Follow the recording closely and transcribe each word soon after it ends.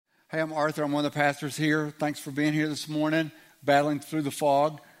Hey, I'm Arthur. I'm one of the pastors here. Thanks for being here this morning, battling through the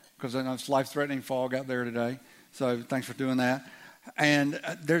fog, because I know it's life-threatening fog out there today. So thanks for doing that. And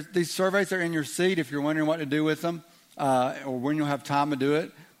there's these surveys are in your seat if you're wondering what to do with them or when you'll have time to do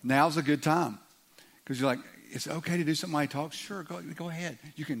it. Now's a good time because you're like, it's okay to do something while he talks? Sure, go ahead.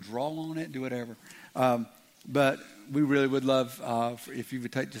 You can draw on it, do whatever. But we really would love if you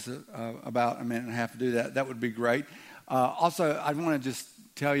would take just about a minute and a half to do that. That would be great. Also, I want to just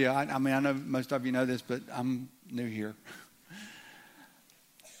tell you, I mean, I know most of you know this, but I'm new here.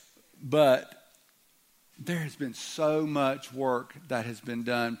 But there has been so much work that has been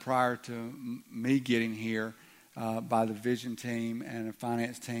done prior to me getting here by the vision team and the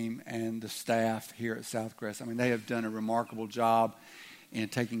finance team and the staff here at Southcrest. I mean, they have done a remarkable job in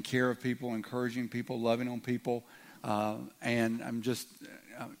taking care of people, encouraging people, loving on people. And I'm just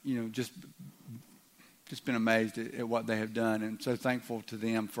been amazed at what they have done, and so thankful to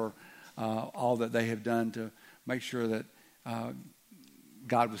them for all that they have done to make sure that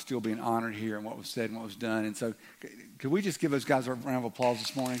God was still being honored here and what was said and what was done. And so could we just give those guys a round of applause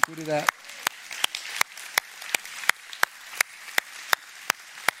this morning? Could we do that?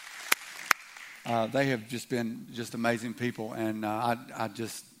 They have just been just amazing people, and I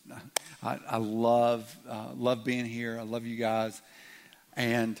love being here. I love you guys,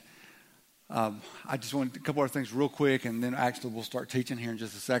 and I just want a couple other things real quick, and then actually we'll start teaching here in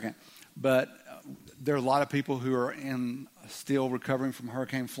just a second. But there are a lot of people who are still recovering from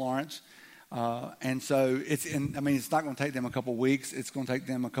Hurricane Florence, and so it's not going to take them a couple weeks. It's going to take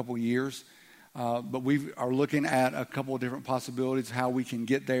them a couple years. But we are looking at a couple of different possibilities how we can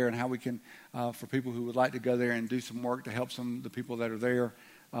get there and how we can, for people who would like to go there and do some work to help some of the people that are there.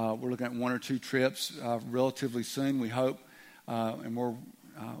 We're looking at 1 or 2 trips relatively soon, we hope, and we're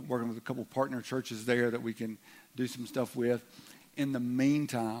working with a couple of partner churches there that we can do some stuff with. In the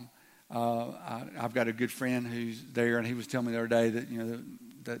meantime, I've got a good friend who's there, and he was telling me the other day that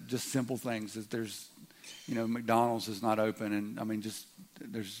that just simple things that there's McDonald's is not open, and I mean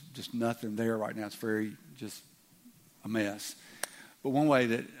there's just nothing there right now. It's very just a mess. But one way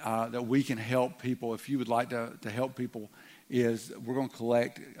that we can help people, if you would like to help people, is we're going to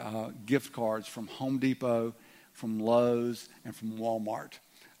collect gift cards from Home Depot, from Lowe's, and from Walmart,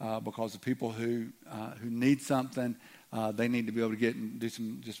 because the people who need something, they need to be able to get and do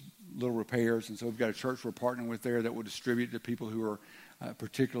some just little repairs. And so we've got a church we're partnering with there that will distribute to people who are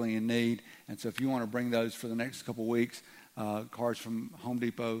particularly in need. And so if you want to bring those for the next couple of weeks, cards from Home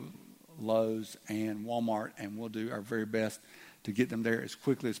Depot, Lowe's, and Walmart, and we'll do our very best to get them there as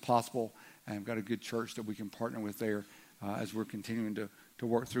quickly as possible. And we've got a good church that we can partner with there as we're continuing to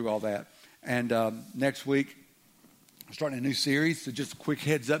work through all that. And next week, we're starting a new series, so just a quick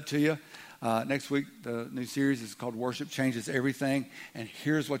heads up to you. Next week, the new series is called Worship Changes Everything, and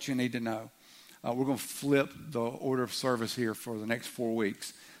here's what you need to know. We're going to flip the order of service here for the next 4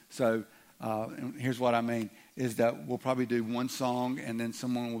 weeks. So and here's what I mean, is that we'll probably do one song, and then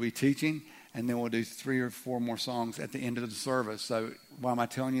someone will be teaching, and then we'll do 3 or 4 more songs at the end of the service. So why am I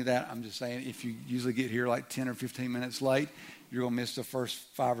telling you that? I'm just saying if you usually get here like 10 or 15 minutes late, you're going to miss the first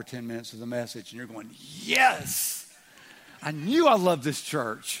 5 or 10 minutes of the message, and you're going, yes, I knew I loved this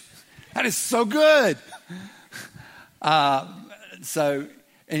church. That is so good. So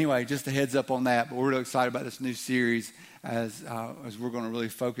anyway, just a heads up on that. But we're really excited about this new series as we're going to really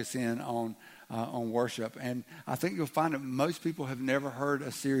focus in on worship. And I think you'll find that most people have never heard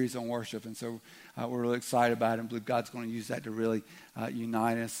a series on worship. And so we're really excited about it and believe God's going to use that to really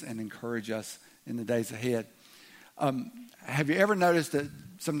unite us and encourage us in the days ahead. Have you ever noticed that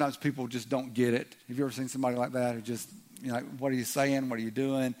sometimes people just don't get it? Have you ever seen somebody like that who just, like, what are you saying? What are you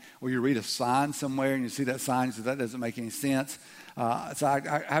doing? Or you read a sign somewhere and you see that sign and you say, that doesn't make any sense. So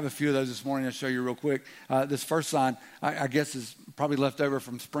I have a few of those this morning. I'll show you real quick. This first sign, I guess, is probably left over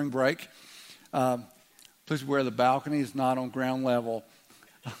from spring break. Please beware the balcony is not on ground level.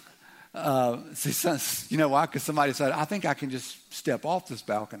 You know why? Because somebody said, I think I can just step off this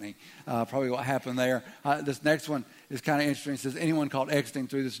balcony. Probably what happened there. This next one is kind of interesting. It says, anyone caught exiting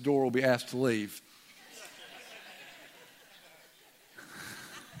through this door will be asked to leave.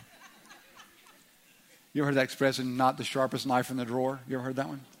 You ever heard that expression, not the sharpest knife in the drawer? You ever heard that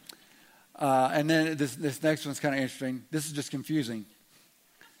one? And then this next one's kind of interesting. This is just confusing.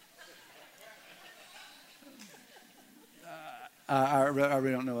 I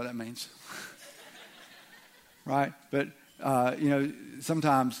really don't know what that means. Right? But,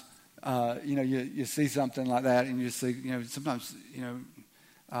 sometimes, you see something like that and you see, sometimes,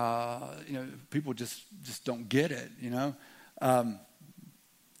 people just don't get it,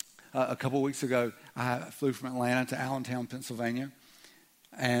 A couple of weeks ago, I flew from Atlanta to Allentown, Pennsylvania,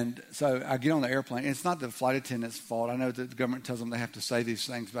 And so I get on the airplane. It's not the flight attendant's fault. I know that the government tells them they have to say these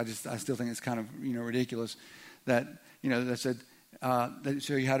things, but I still think it's kind of, ridiculous that, they said, they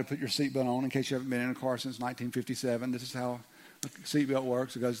show you how to put your seatbelt on in case you haven't been in a car since 1957. This is how a seatbelt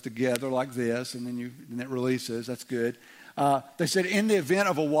works. It goes together like this, and then it releases. That's good. They said, in the event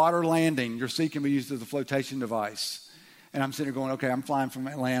of a water landing, your seat can be used as a flotation device. And I'm sitting there going, okay, I'm flying from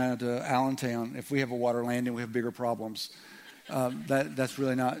Atlanta to Allentown. If we have a water landing, we have bigger problems. That's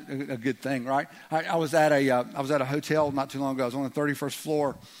really not a good thing, right? I was at a hotel not too long ago. I was on the 31st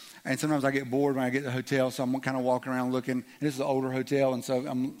floor, and sometimes I get bored when I get to the hotel, so I'm kind of walking around looking. And this is an older hotel, and so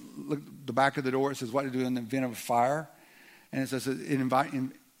I'm the back of the door. It says what to do in the event of a fire, and it says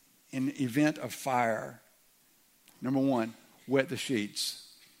in event of fire. Number 1, wet the sheets.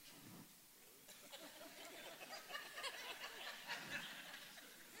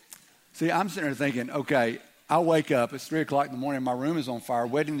 See, I'm sitting there thinking, okay, I'll wake up, it's 3 o'clock in the morning, my room is on fire,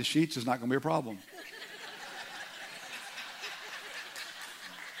 wetting the sheets is not going to be a problem.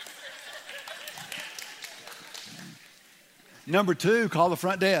 Number 2, call the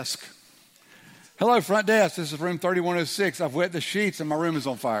front desk. Hello, front desk, this is room 3106. I've wet the sheets and my room is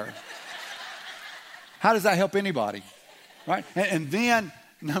on fire. How does that help anybody? Right? And then,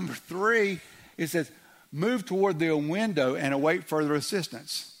 number 3, it says, move toward the window and await further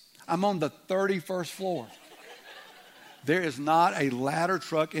assistance. I'm on the 31st floor. There is not a ladder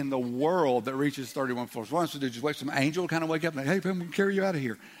truck in the world that reaches 31 floors. What else to do? Just wait some angel kind of wake up and hey, we can carry you out of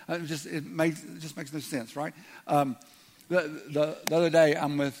here. It just makes no sense, right? The other day,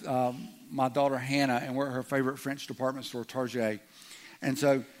 I'm with my daughter Hannah, and we're at her favorite French department store, Target. And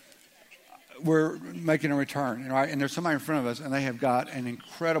so we're making a return, right? And there's somebody in front of us, and they have got an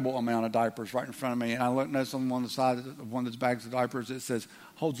incredible amount of diapers right in front of me. And I noticed on the side of one of those bags of diapers, it says,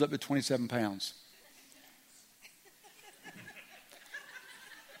 holds up to 27 pounds.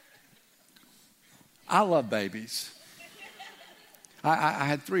 I love babies. I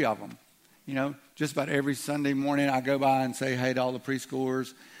had 3 of them. Just about every Sunday morning I go by and say hey to all the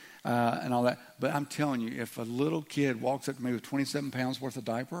preschoolers and all that. But I'm telling you, if a little kid walks up to me with 27 pounds worth of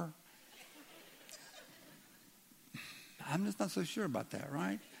diaper, I'm just not so sure about that,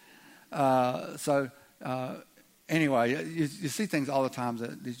 right? Anyway, you see things all the time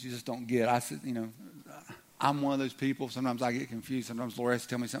that you just don't get. I'm one of those people. Sometimes I get confused. Sometimes Laura has to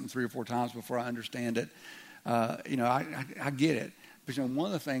tell me something 3 or 4 times before I understand it. I get it. But one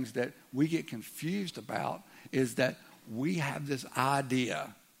of the things that we get confused about is that we have this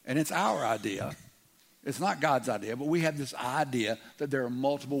idea, and it's our idea. It's not God's idea, but we have this idea that there are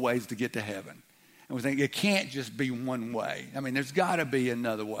multiple ways to get to heaven. And we think it can't just be one way. I mean, there's got to be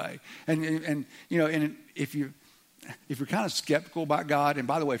another way. And if you're kind of skeptical about God, and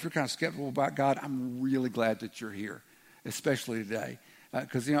by the way, if you're kind of skeptical about God, I'm really glad that you're here, especially today.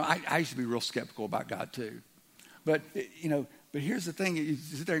 Because, I used to be real skeptical about God too. But here's the thing. You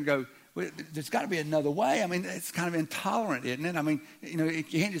sit there and go, well, there's got to be another way. I mean, it's kind of intolerant, isn't it? I mean, it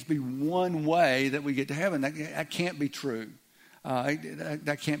can't just be one way that we get to heaven. That can't be true.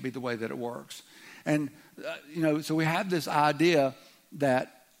 That can't be the way that it works. And, so we have this idea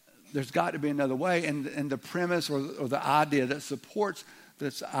that there's got to be another way. And the premise or the idea that supports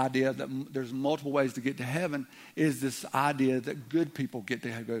this idea that there's multiple ways to get to heaven is this idea that good people get to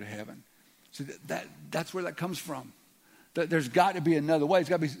go to heaven. So that's where that comes from. That there's got to be another way. It's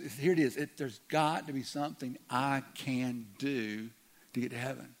got to be, here it is. There's got to be something I can do to get to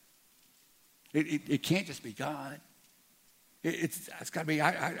heaven. It can't just be God. It's got to be,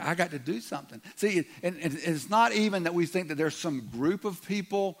 I got to do something. See, and it's not even that we think that there's some group of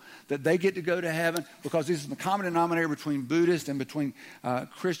people that they get to go to heaven, because this is the common denominator between Buddhists and between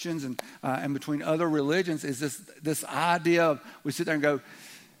Christians and between other religions is this idea of, we sit there and go,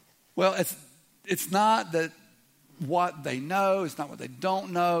 well, it's not that what they know, it's not what they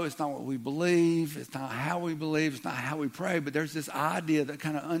don't know, it's not what we believe, it's not how we believe, it's not how we pray, but there's this idea that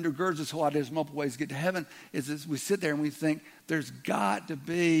kind of undergirds this whole idea there's multiple ways to get to heaven, is this, we sit there and we think there's got to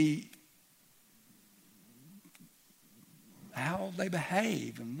be how they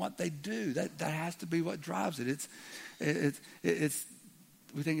behave and what they do. That has to be what drives it. It's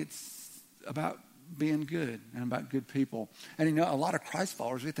we think it's about being good and about good people. And a lot of Christ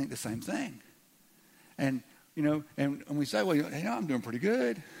followers, we think the same thing. And and we say, well, I'm doing pretty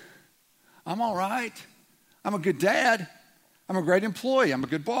good. I'm all right. I'm a good dad. I'm a great employee. I'm a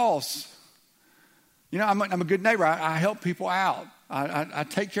good boss. I'm a good neighbor. I help people out. I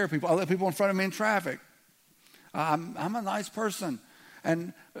take care of people. I let people in front of me in traffic. I'm a nice person.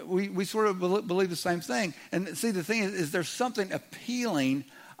 And we sort of believe the same thing. And see, the thing is there's something appealing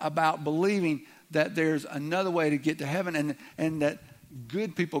about believing that there's another way to get to heaven, and that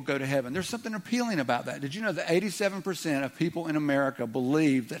good people go to heaven. There's something appealing about that. Did you know that 87% of people in America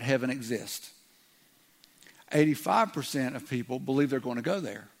believe that heaven exists? 85% of people believe they're going to go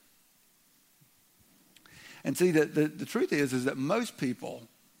there. And see, the truth is that most people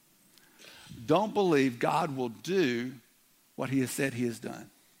don't believe God will do what he has said he has done.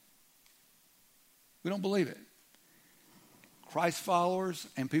 We don't believe it. Christ followers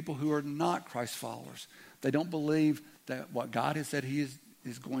and people who are not Christ followers, they don't believe that what God has said he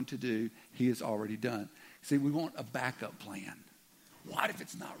is going to do, he has already done. See, we want a backup plan. What if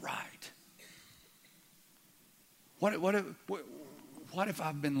it's not right? What if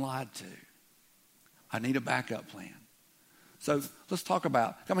I've been lied to? I need a backup plan. So let's talk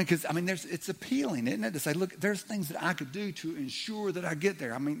about, because it's appealing, isn't it, to say, look, there's things that I could do to ensure that I get there.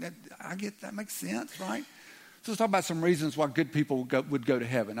 That makes sense, right? So let's talk about some reasons why good people would go to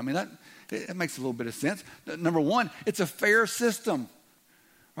heaven. That makes a little bit of sense. Number one, it's a fair system,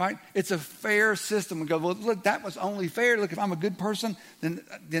 right? It's a fair system. We go, well, look, that was only fair. Look, if I'm a good person, then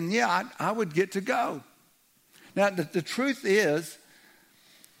yeah, I would get to go. Now, the truth is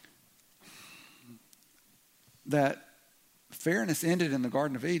that fairness ended in the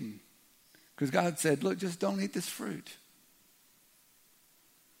Garden of Eden because God said, look, just don't eat this fruit.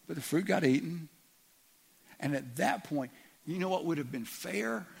 But the fruit got eaten. And at that point, you know what would have been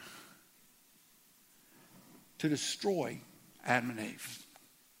fair? To destroy Adam and Eve.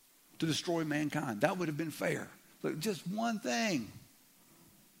 To destroy mankind. That would have been fair. Look, just one thing.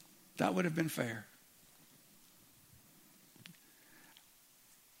 That would have been fair.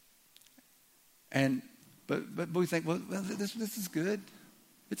 But we think, well, this is good.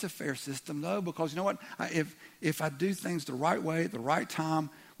 It's a fair system, though, because you know what? If I do things the right way at the right time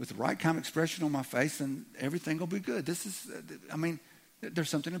with the right kind of expression on my face, then everything will be good. There's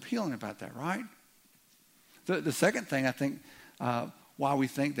something appealing about that, right? The second thing I think why we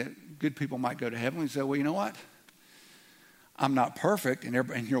think that good people might go to heaven, we say, well, you know what? I'm not perfect, and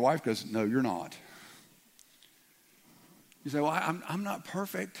your wife goes, no, you're not. You say, well, I'm not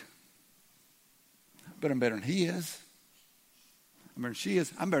perfect. But I'm better than he is. I'm better than she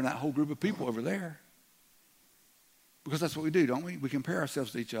is. I'm better than that whole group of people over there. Because that's what we do, don't we? We compare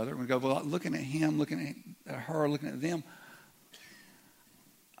ourselves to each other. And we go, well, looking at him, looking at her, looking at them,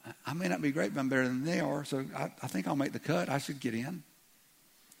 I may not be great, but I'm better than they are. So I think I'll make the cut. I should get in.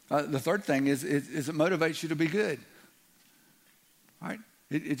 The third thing is it motivates you to be good. Right?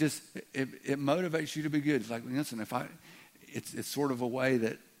 It motivates you to be good. It's like, listen, it's sort of a way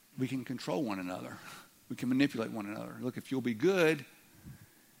that we can control one another. We can manipulate one another. Look, if you'll be good,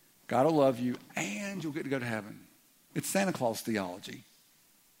 God will love you, and you'll get to go to heaven. It's Santa Claus theology.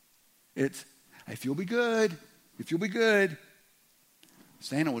 It's, if you'll be good,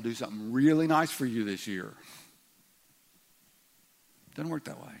 Santa will do something really nice for you this year. Doesn't work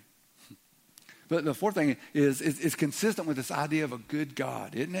that way. But the fourth thing is consistent with this idea of a good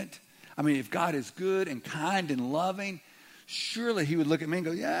God, isn't it? If God is good and kind and loving, surely he would look at me and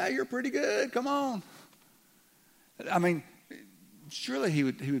go, yeah, you're pretty good. Come on. Surely he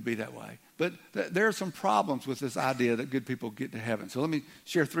would be that way. But there are some problems with this idea that good people get to heaven. So let me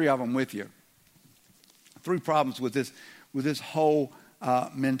share three of them with you. Three problems with this whole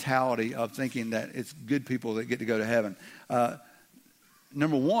mentality of thinking that it's good people that get to go to heaven.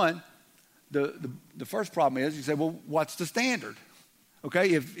 Number one, the first problem is you say, well, what's the standard?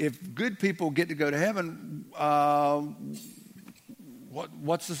 Okay, if good people get to go to heaven,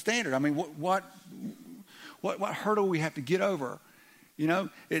 what's the standard? What hurdle we have to get over?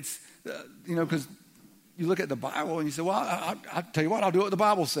 It's because you look at the Bible and you say, well, I'll tell you what, I'll do what the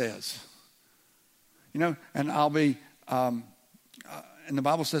Bible says. And I'll be, and the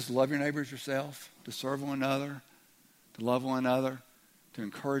Bible says to love your neighbor as yourself, to serve one another, to love one another, to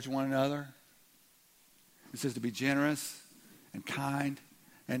encourage one another. It says to be generous and kind.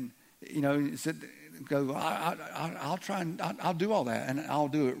 And, it said, go, I'll try and I'll do all that, and I'll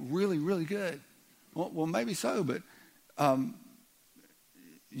do it really, really good. Well, maybe so, but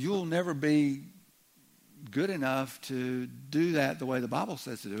you'll never be good enough to do that the way the Bible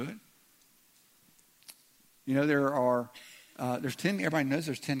says to do it. There's 10, everybody knows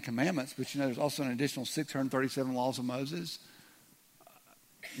there's 10 commandments, but there's also an additional 637 laws of Moses.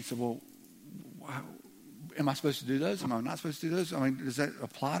 You say, well, am I supposed to do those? Am I not supposed to do those? Does that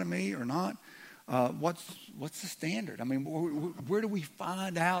apply to me or not? What's the standard? Where do we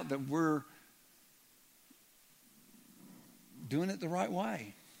find out that we're doing it the right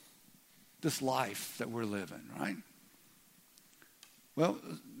way? This life that we're living, right? Well,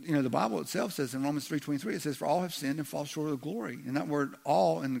 the Bible itself says in Romans 3:23, it says, for all have sinned and fall short of the glory. And that word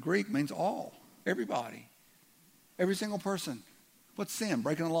all in the Greek means all, everybody, every single person. What's sin?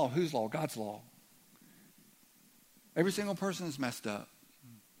 Breaking the law. Whose law? God's law. Every single person is messed up.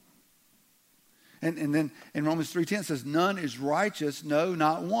 And then in Romans 3:10 it says, none is righteous, no,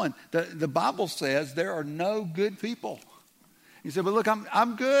 not one. The Bible says there are no good people. You say, but look,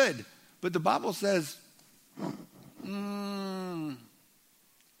 I'm good. But the Bible says, that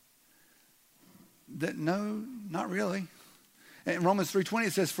no, not really. In Romans 3:20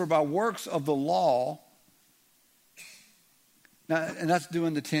 it says, for by works of the law, now, and that's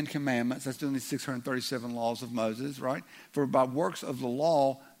doing the 10 Commandments. That's doing the 637 laws of Moses, right? For by works of the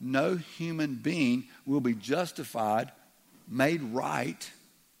law, no human being will be justified, made right,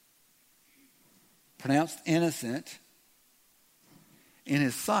 pronounced innocent in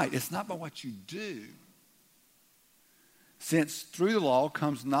his sight. It's not by what you do. Since through the law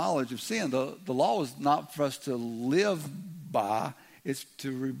comes knowledge of sin. The law is not for us to live by. It's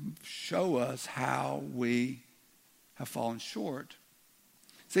to show us how we have fallen short.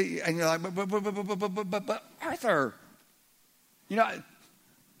 See, and you're like, but Arthur, you know,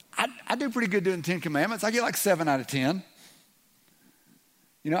 I do pretty good doing 10 Commandments. I get like 7 out of 10.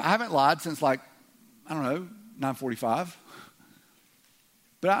 You know, I haven't lied since like, I don't know, 9:45.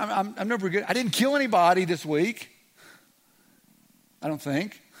 But I'm never good. I didn't kill anybody this week. I don't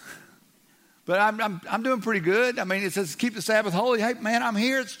think. But I'm doing pretty good. I mean, it says keep the Sabbath holy. Hey, man, I'm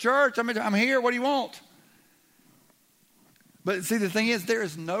here. It's church. I'm here. What do you want? But see, the thing is, there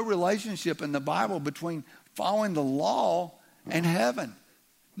is no relationship in the Bible between following the law and heaven.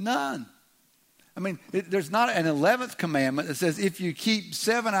 None. I mean, there's not an 11th commandment that says if you keep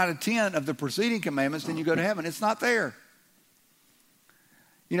 7 out of 10 of the preceding commandments, then you go to heaven. It's not there.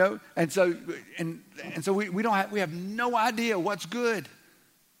 You know, and so we have no idea what's good.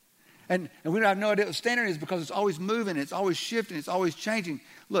 And we don't have no idea what the standard is because it's always moving, it's always shifting, it's always changing.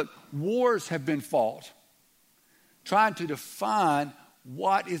 Look, wars have been fought trying to define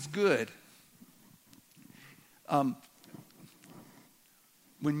what is good.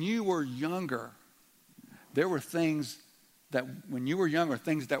 When you were younger, there were things that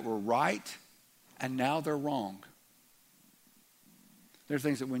things that were right, and now they're wrong. There's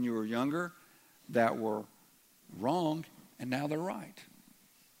things that when you were younger that were wrong, and now they're right.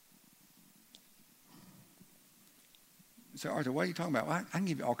 So, Arthur, what are you talking about? Well, I can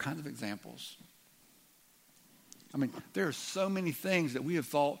give you all kinds of examples. I mean, there are so many things that we have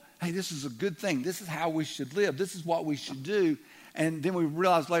thought, hey, this is a good thing. This is how we should live. This is what we should do. And then we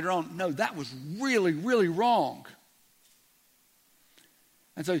realize later on, no, that was really, really wrong.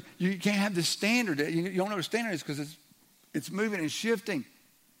 And so you can't have this standard. You don't know what a standard is because it's moving and shifting.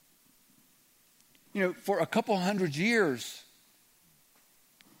 You know, for a couple hundred years,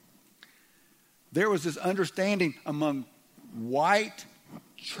 there was this understanding among white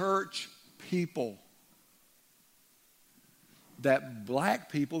church people that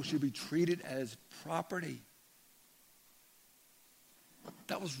black people should be treated as property.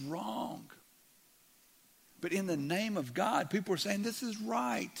 That was wrong. But in the name of God, people are saying this is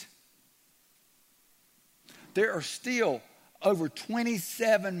right. There are still over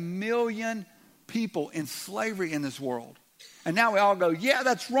 27 million people in slavery in this world. And now we all go, yeah,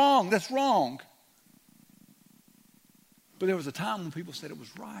 that's wrong, that's wrong. But there was a time when people said it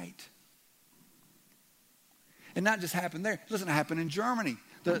was right. And not just happened there. Listen, it happened in Germany.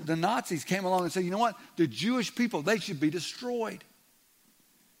 The Nazis came along and said, you know what? The Jewish people, they should be destroyed.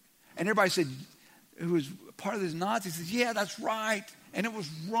 And everybody said, who was part of these Nazis, says, yeah, that's right. And it was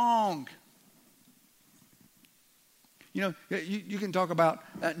wrong. You know, you can talk about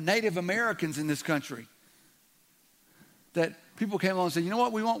Native Americans in this country. That people came along and said, you know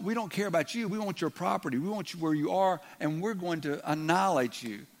what, we don't care about you. We want your property. We want you where you are, and we're going to annihilate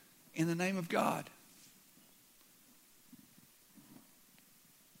you in the name of God.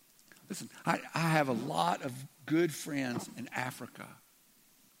 Listen, I have a lot of good friends in Africa.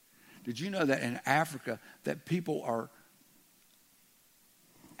 Did you know that in Africa that people are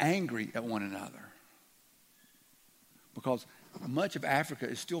angry at one another? Because much of Africa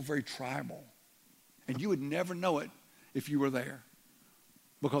is still very tribal. And you would never know it if you were there.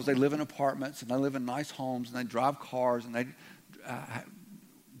 Because they live in apartments and they live in nice homes and they drive cars and they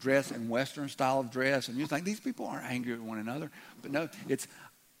dress in Western style of dress. And you think these people aren't angry at one another. But no, it's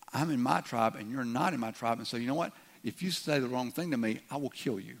I'm in my tribe and you're not in my tribe. And so you know what? If you say the wrong thing to me, I will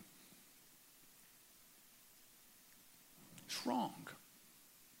kill you. It's wrong.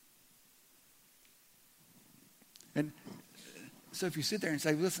 And so if you sit there and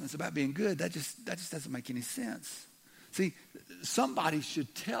say, listen, it's about being good, that just doesn't make any sense. See, somebody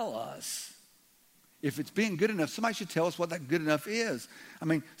should tell us if it's being good enough. Somebody should tell us what that good enough is. I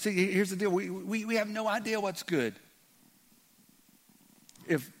mean, see, here's the deal. We have no idea what's good.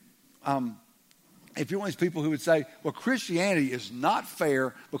 you're one of these people who would say, well, Christianity is not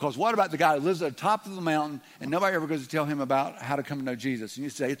fair because what about the guy who lives at the top of the mountain and nobody ever goes to tell him about how to come to know Jesus? And you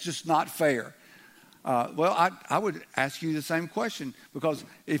say, it's just not fair. Well, I would ask you the same question, because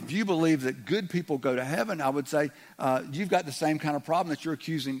if you believe that good people go to heaven, I would say you've got the same kind of problem that you're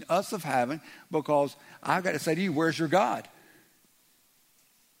accusing us of having, because I've got to say to you, where's your God?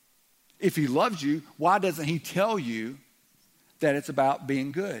 If he loves you, why doesn't he tell you that it's about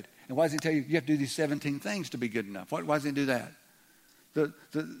being good? And why does he tell you you have to do these 17 things to be good enough? Why does he do that?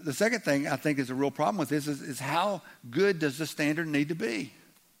 The second thing I think is a real problem with this is how good does the standard need to be?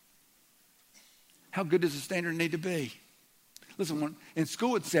 How good does the standard need to be? Listen, in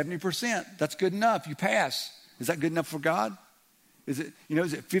school it's 70%. That's good enough. You pass. Is that good enough for God? Is it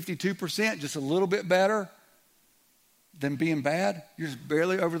 52%, just a little bit better than being bad? You're just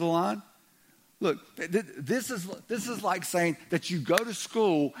barely over the line? Look, this is like saying that you go to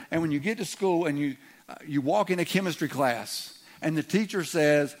school, and when you get to school and you walk into chemistry class, and the teacher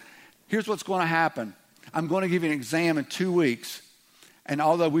says, here's what's going to happen. I'm going to give you an exam in 2 weeks. And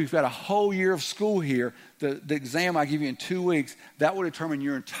although we've got a whole year of school here, the exam I give you in 2 weeks, that will determine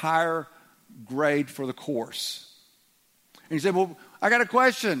your entire grade for the course. And you say, well, I got a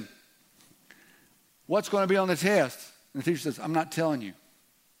question. What's going to be on the test? And the teacher says, I'm not telling you.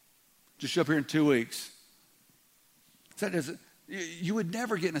 Just show up here in 2 weeks. You would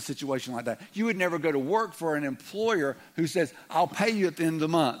never get in a situation like that. You would never go to work for an employer who says, I'll pay you at the end of the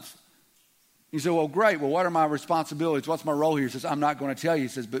month. You say, well, great. Well, what are my responsibilities? What's my role here? He says, I'm not going to tell you. He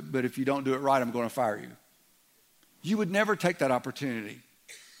says, but if you don't do it right, I'm going to fire you. You would never take that opportunity.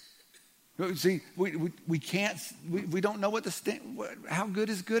 See, we can't, we don't know how good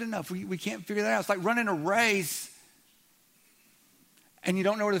is good enough. We can't figure that out. It's like running a race and you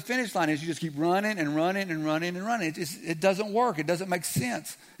don't know where the finish line is. You just keep running and running and running and running. It doesn't work. It doesn't make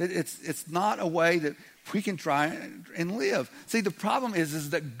sense. It's not a way that we can try and live. See, the problem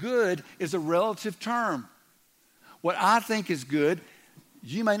is that good is a relative term. What I think is good,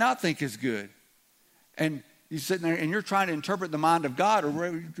 you may not think is good. And you're sitting there and you're trying to interpret the mind of God,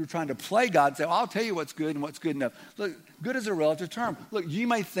 or you're trying to play God and say, well, I'll tell you what's good and what's good enough. Look, good is a relative term. Look, you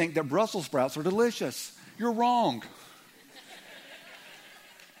may think that Brussels sprouts are delicious. You're wrong.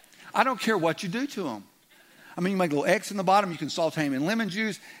 I don't care what you do to them. I mean, you make a little X in the bottom. You can saute them in lemon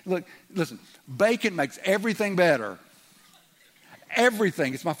juice. Look, listen, bacon makes everything better.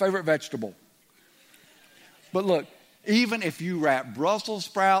 Everything. It's my favorite vegetable. But look, even if you wrap Brussels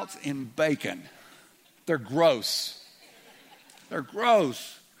sprouts in bacon, they're gross. They're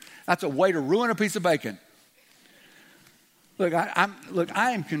gross. That's a way to ruin a piece of bacon. Look, I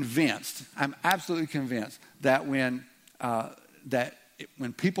am convinced. I'm absolutely convinced that when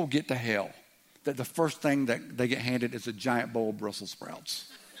people get to hell, that the first thing that they get handed is a giant bowl of Brussels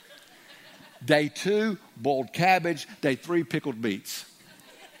sprouts. Day 2, boiled cabbage. Day 3, pickled beets.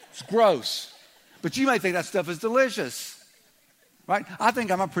 It's gross. But you may think that stuff is delicious, right? I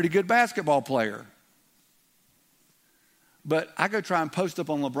think I'm a pretty good basketball player. But I go try and post up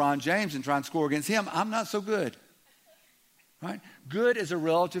on LeBron James and try and score against him. I'm not so good, right? Good is a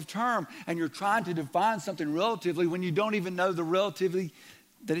relative term, and you're trying to define something relatively when you don't even know the relativity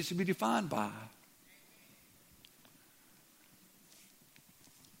that it should be defined by.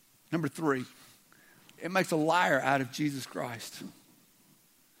 Number 3, it makes a liar out of Jesus Christ.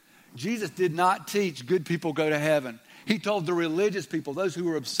 Jesus did not teach good people go to heaven. He told the religious people, those who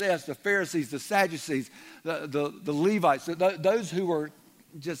were obsessed, the Pharisees, the Sadducees, the Levites, those who were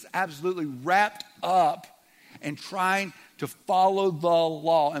just absolutely wrapped up in trying to follow the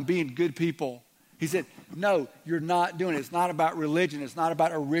law and being good people. He said, no, you're not doing it. It's not about religion. It's not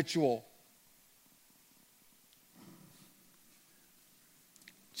about a ritual.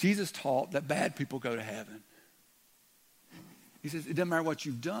 Jesus taught that bad people go to heaven. He says, it doesn't matter what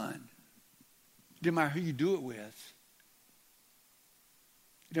you've done. It doesn't matter who you do it with.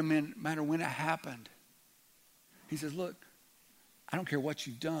 It doesn't matter when it happened. He says, look, I don't care what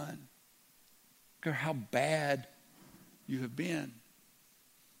you've done. I don't care how bad you have been.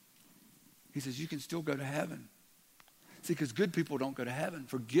 He says, you can still go to heaven. See, because good people don't go to heaven.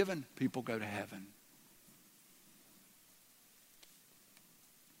 Forgiven people go to heaven.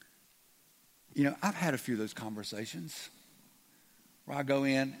 You know, I've had a few of those conversations where I go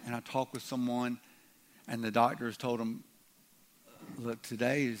in and I talk with someone and the doctor has told them, look,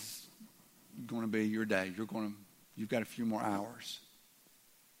 today is going to be your day. You've got a few more hours.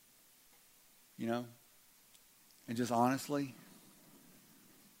 You know? And just honestly,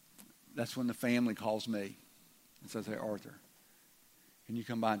 that's when the family calls me and says, hey, Arthur, can you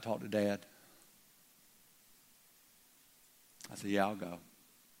come by and talk to Dad? I said, yeah, I'll go.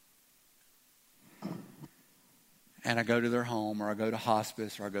 And I go to their home, or I go to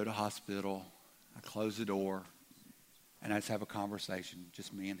hospice, or I go to hospital. I close the door, and I just have a conversation,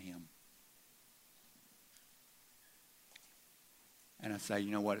 just me and him. And I say,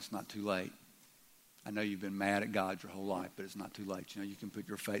 you know what, it's not too late. I know you've been mad at God your whole life, but it's not too late. You know, you can put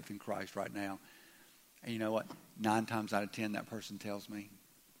your faith in Christ right now. And you know what? 9 times out of 10, that person tells me,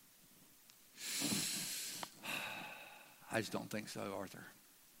 I just don't think so, Arthur.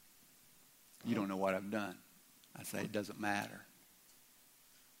 You don't know what I've done. I say, it doesn't matter.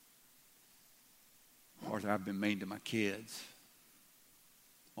 Arthur, I've been mean to my kids.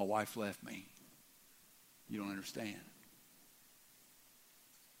 My wife left me. You don't understand.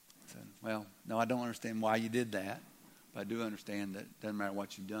 I said, well, no, I don't understand why you did that, but I do understand that it doesn't matter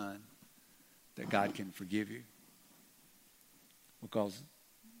what you've done, that God can forgive you. Because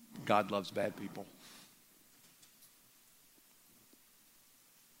God loves bad people.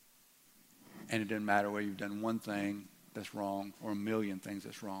 And it doesn't matter whether you've done one thing that's wrong or a million things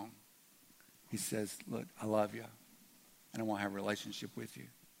that's wrong. He says, look, I love you, and I want to have a relationship with you.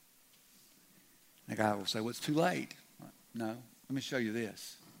 And the guy will say, well, it's too late. No, let me show you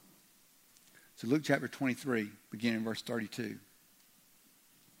this. So Luke chapter 23, beginning in verse 32. It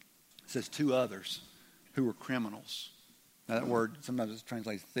says 2 others who were criminals. Now that word, sometimes it's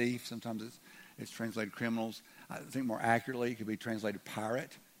translated thief, sometimes it's translated criminals. I think more accurately it could be translated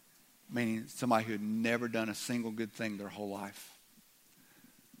pirate, meaning somebody who had never done a single good thing their whole life.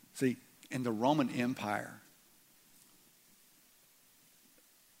 See, in the Roman Empire,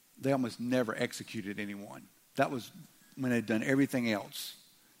 they almost never executed anyone. That was when they'd done everything else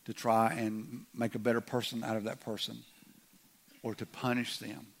to try and make a better person out of that person or to punish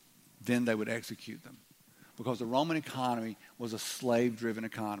them. Then they would execute them. Because the Roman economy was a slave-driven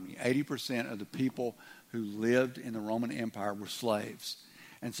economy. 80% of the people who lived in the Roman Empire were slaves.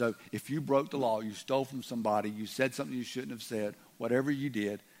 And so if you broke the law, you stole from somebody, you said something you shouldn't have said, whatever you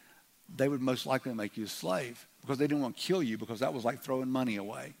did, they would most likely make you a slave because they didn't want to kill you, because that was like throwing money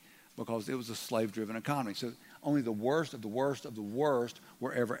away, because it was a slave-driven economy. So only the worst of the worst of the worst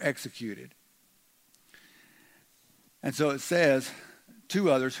were ever executed. And so it says 2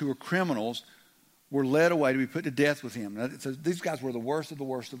 others who were criminals were led away to be put to death with him. It says these guys were the worst of the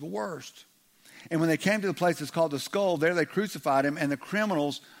worst of the worst. And when they came to the place that's called the Skull, there they crucified him, and the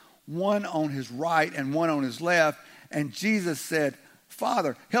criminals, one on his right and one on his left. And Jesus said,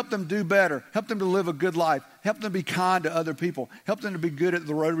 Father, help them do better. Help them to live a good life. Help them to be kind to other people. Help them to be good at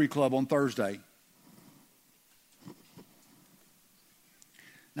the Rotary Club on Thursday.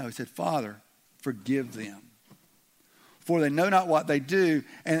 No, he said, Father, forgive them, for they know not what they do.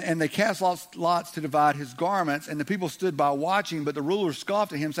 And they cast lots to divide his garments. And the people stood by watching, but the rulers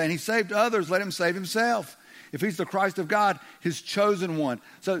scoffed at him, saying, he saved others, let him save himself. If he's the Christ of God, his chosen one.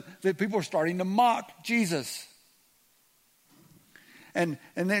 So the people are starting to mock Jesus. And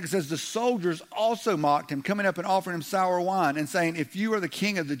then it says the soldiers also mocked him, coming up and offering him sour wine and saying, if you are the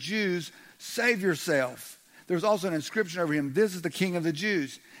king of the Jews, save yourself. There's also an inscription over him, this is the king of the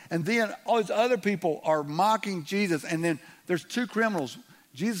Jews. And then all these other people are mocking Jesus. And then there's 2 criminals,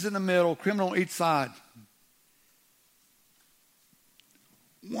 Jesus in the middle, criminal on each side.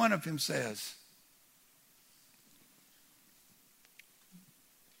 One of them says,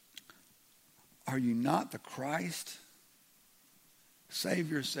 are you not the Christ?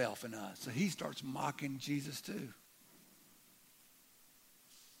 Save yourself and us. So he starts mocking Jesus too.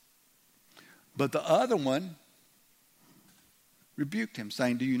 But the other one rebuked him,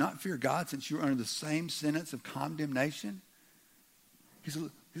 saying, do you not fear God, since you are under the same sentence of condemnation? He said,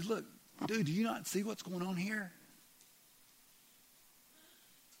 look, dude, do you not see what's going on here?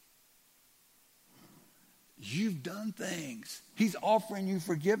 You've done things. He's offering you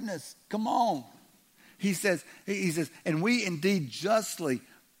forgiveness. Come on. He says, and we indeed justly.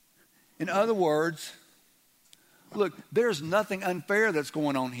 In other words, look, there's nothing unfair that's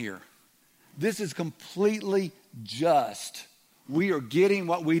going on here. This is completely just. We are getting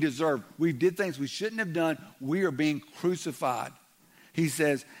what we deserve. We did things we shouldn't have done. We are being crucified. He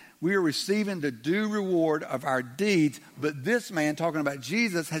says, we are receiving the due reward of our deeds, but this man, talking about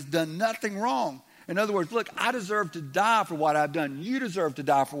Jesus, has done nothing wrong. In other words, look, I deserve to die for what I've done. You deserve to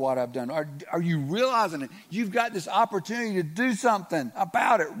die for what I've done. Are you realizing it? You've got this opportunity to do something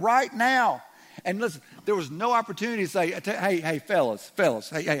about it right now. And listen, there was no opportunity to say, hey, fellas,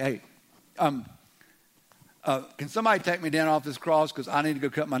 hey. Can somebody take me down off this cross because I need to go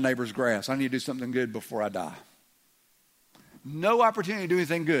cut my neighbor's grass. I need to do something good before I die. No opportunity to do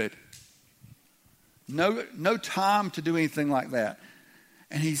anything good. No time to do anything like that.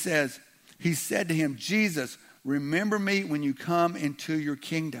 And he said to him, Jesus, remember me when you come into your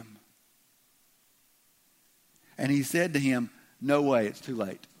kingdom. And he said to him, no way, it's too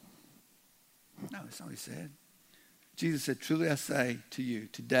late. No, that's not what he said. Jesus said, truly I say to you,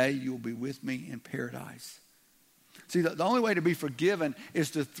 today you will be with me in paradise. See, the only way to be forgiven is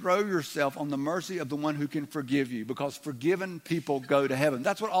to throw yourself on the mercy of the one who can forgive you, because forgiven people go to heaven.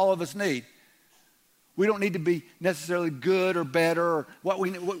 That's what all of us need. We don't need to be necessarily good or better or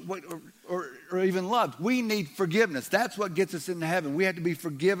or even loved. We need forgiveness. That's what gets us into heaven. We have to be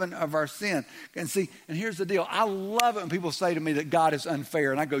forgiven of our sin. And see, and here's the deal. I love it when people say to me that God is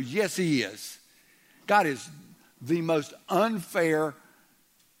unfair. And I go, yes, he is. God is the most unfair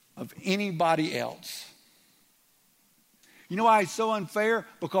of anybody else. You know why he's so unfair?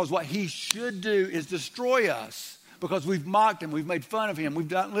 Because what he should do is destroy us. Because we've mocked him, we've made fun of him,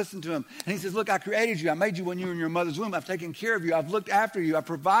 we've not listened to him. And he says, look, I created you. I made you when you were in your mother's womb. I've taken care of you. I've looked after you. I've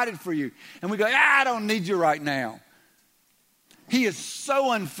provided for you. And we go, I don't need you right now. He is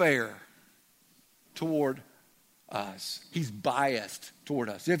so unfair toward us. He's biased toward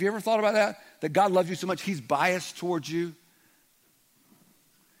us. Have you ever thought about that? That God loves you so much, he's biased towards you?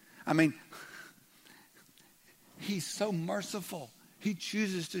 I mean, he's so merciful. He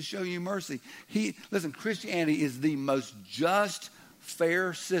chooses to show you mercy. Listen, Christianity is the most just,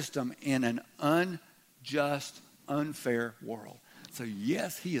 fair system in an unjust, unfair world. So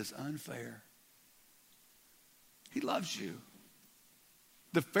yes, he is unfair. He loves you.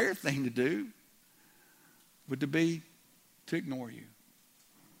 The fair thing to do would be to ignore you.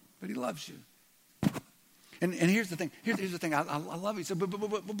 But he loves you. And here's the thing. Here's the thing. I love you. So, but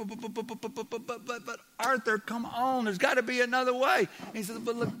Arthur, come on. There's got to be another way. And he says,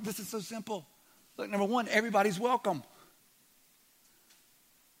 but look, this is so simple. Look, number one, everybody's welcome.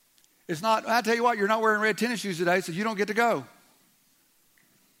 It's not, I tell you what, you're not wearing red tennis shoes today, so you don't get to go.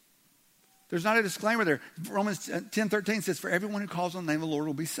 There's not a disclaimer there. Romans 10:13 says, for everyone who calls on the name of the Lord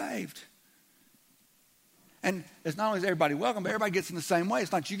will be saved. And it's not only is everybody welcome, but everybody gets in the same way.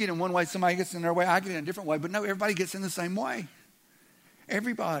 It's not you get in one way, somebody gets in their way, I get in a different way. But no, everybody gets in the same way.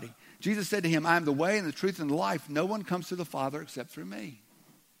 Everybody. Jesus said to him, I am the way and the truth and the life. No one comes to the Father except through me.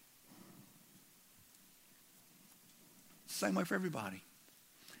 Same way for everybody.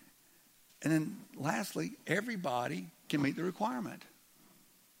 And then lastly, everybody can meet the requirement.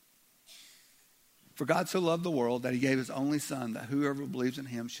 For God so loved the world that he gave his only son, that whoever believes in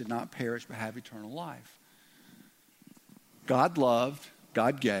him should not perish but have eternal life. God loved,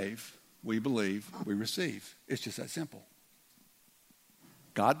 God gave, we believe, we receive. It's just that simple.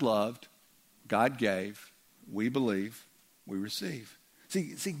 God loved, God gave, we believe, we receive.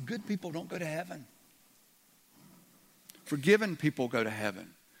 See, good people don't go to heaven. Forgiven people go to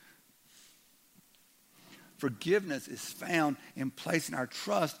heaven. Forgiveness is found in placing our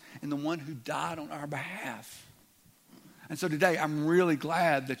trust in the one who died on our behalf. And so today, I'm really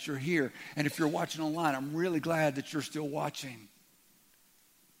glad that you're here. And if you're watching online, I'm really glad that you're still watching.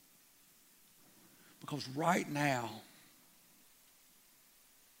 Because right now,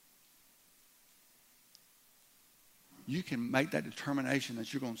 you can make that determination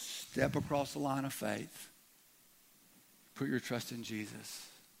that you're going to step across the line of faith, put your trust in Jesus,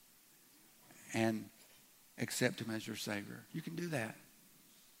 and accept him as your Savior. You can do that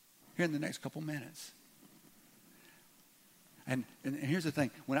here in the next couple minutes. And here's the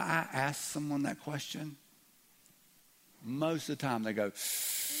thing. When I ask someone that question, most of the time they go,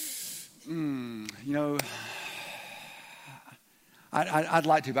 I'd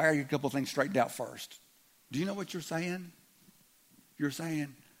like to, but I got to get a couple of things straightened out first. Do you know what you're saying? You're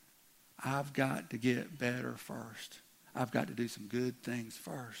saying, I've got to get better first. I've got to do some good things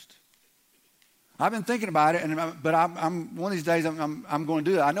first. I've been thinking about it, but I'm one of these days I'm going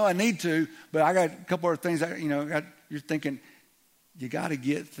to do it. I know I need to, but I got a couple of things that, you're thinking, you got to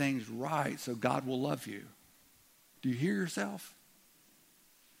get things right so God will love you. Do you hear yourself?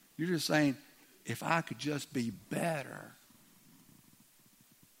 You're just saying, if I could just be better,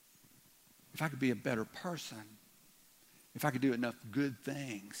 if I could be a better person, if I could do enough good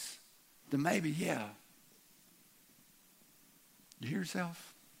things, then maybe, yeah. You hear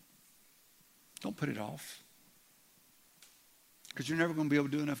yourself? Don't put it off. Because you're never going to be able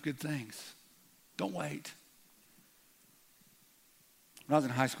to do enough good things. Don't wait. When I was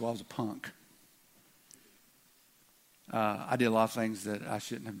in high school, I was a punk. I did a lot of things that I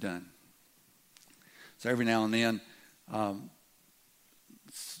shouldn't have done. So every now and then,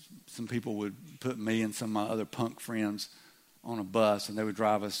 some people would put me and some of my other punk friends on a bus, and they would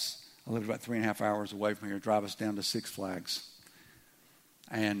drive us. I lived about 3.5 hours away from here. Drive us down to Six Flags.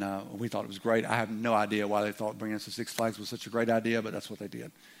 And we thought it was great. I have no idea why they thought bringing us to Six Flags was such a great idea, but that's what they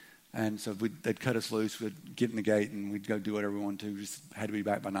did. And so they'd cut us loose. We'd get in the gate, and we'd go do whatever we wanted to. We just had to be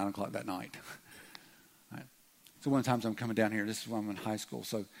back by 9 o'clock that night. Right. So one of the times I'm coming down here, this is when I'm in high school.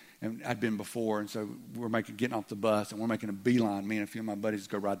 So, and I'd been before, and so we're getting off the bus, and we're making a beeline, me and a few of my buddies, to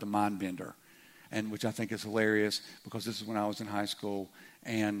go ride the Mindbender, and which I think is hilarious because this is when I was in high school,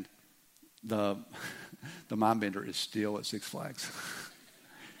 and the Mindbender is still at Six Flags.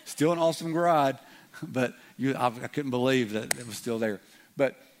 Still an awesome ride, but I couldn't believe that it was still there.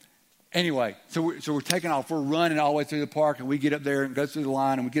 But anyway, so we're taking off. We're running all the way through the park, and we get up there and go through the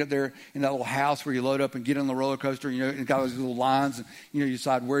line, and we get up there in that little house where you load up and get on the roller coaster. And it's got those little lines, and you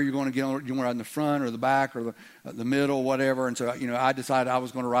decide where you're going to get on. You want to ride in the front or the back or the middle, whatever. And so I decided I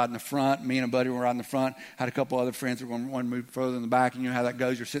was going to ride in the front. Me and a buddy were riding in the front. Had a couple other friends that were going to move further in the back. And you know how that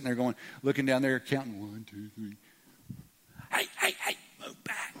goes. You're sitting there looking down there, counting 1, 2, 3. Hey, move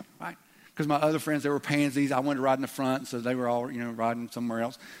back, right? Because my other friends, they were pansies. I wanted to ride in the front, so they were all, riding somewhere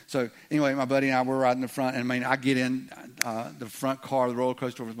else. So anyway, my buddy and I were riding in the front, and I get in the front car of the roller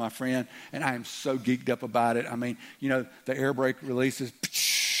coaster with my friend, and I am so geeked up about it. The air brake releases,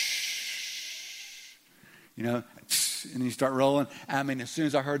 and you start rolling. As soon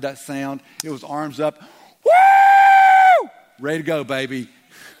as I heard that sound, it was arms up, woo! Ready to go, baby.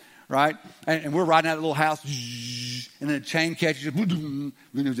 Right? And we're riding out of the little house, and then the chain catches,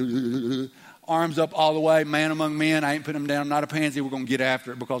 arms up all the way, man among men. I ain't putting them down. I'm not a pansy. We're going to get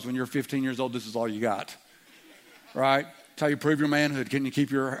after it because when you're 15 years old, this is all you got. Right? That's how you prove your manhood. Can you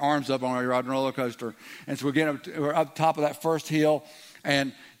keep your arms up while you're riding a roller coaster? And so we're up top of that first hill,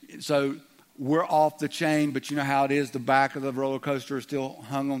 and so we're off the chain, but you know how it is. The back of the roller coaster is still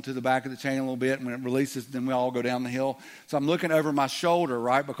hung onto the back of the chain a little bit. And when it releases, then we all go down the hill. So I'm looking over my shoulder,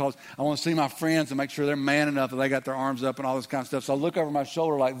 right, because I want to see my friends and make sure they're man enough that they got their arms up and all this kind of stuff. So I look over my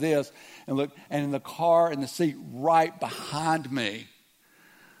shoulder like this and look, and in the car, in the seat right behind me,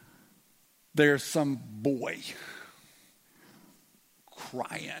 there's some boy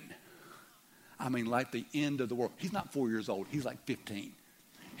crying. Like the end of the world. He's not 4 years old. He's like 15.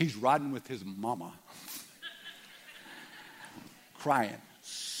 He's riding with his mama. Crying.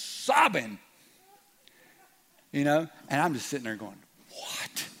 Sobbing. And I'm just sitting there going,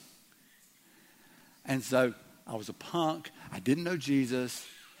 what? And so I was a punk. I didn't know Jesus.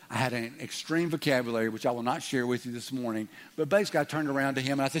 I had an extreme vocabulary, which I will not share with you this morning. But basically, I turned around to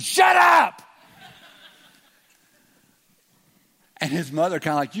him and I said, shut up! And his mother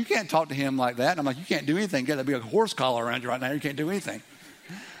kind of like, you can't talk to him like that. And I'm like, you can't do anything. There'll be a horse collar around you right now. You can't do anything.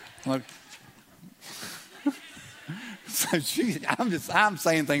 Look, so I'm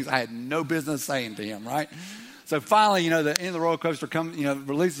saying things I had no business saying to him, right? So finally, the end of the roller coaster comes,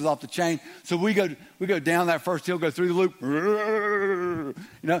 releases off the chain. So we go down that first hill, go through the loop, and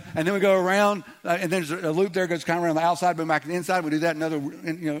then we go around, and there's a loop there goes kind of around the outside, but back to the inside. We do that another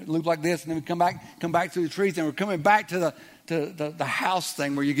loop like this, and then we come back through the trees, and we're coming back to the house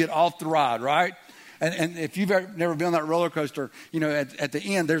thing where you get off the ride, right? And if you've never been on that roller coaster, at the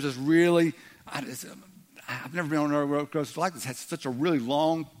end, there's this really, I've never been on a roller coaster like this. It has such a really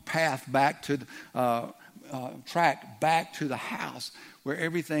long path back to the track, back to the house where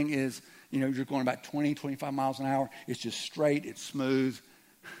everything is, you're going about 20, 25 miles an hour. It's just straight. It's smooth,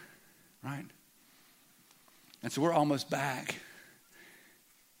 right? And so we're almost back.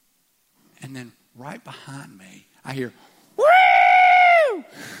 And then right behind me, I hear, woo!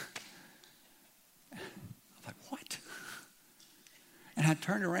 What? And I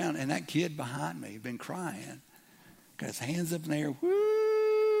turned around, and that kid behind me had been crying, got his hands up in the air,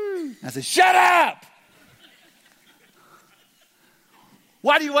 woo! I said, shut up!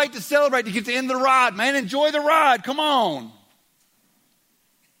 Why do you wait to celebrate to get to the end of the ride, man? Enjoy the ride. Come on.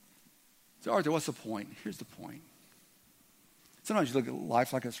 So, Arthur, what's the point? Here's the point. Sometimes you look at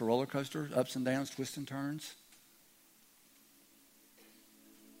life like it's a roller coaster, ups and downs, twists and turns.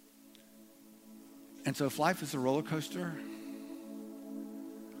 And so if life is a roller coaster,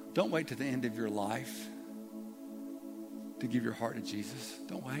 don't wait to the end of your life to give your heart to Jesus.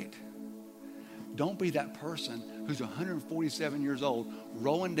 Don't wait. Don't be that person who's 147 years old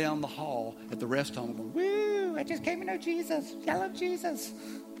rolling down the hall at the rest home going, woo, I just came to know Jesus. I love Jesus.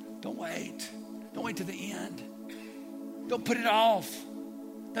 Don't wait. Don't wait to the end. Don't put it off.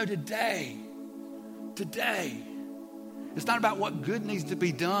 No, today. It's not about what good needs to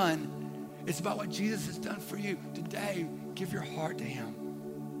be done. It's about what Jesus has done for you. Today, give your heart to him.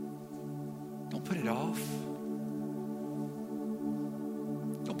 Don't put it off.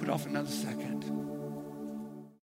 Don't put it off another second.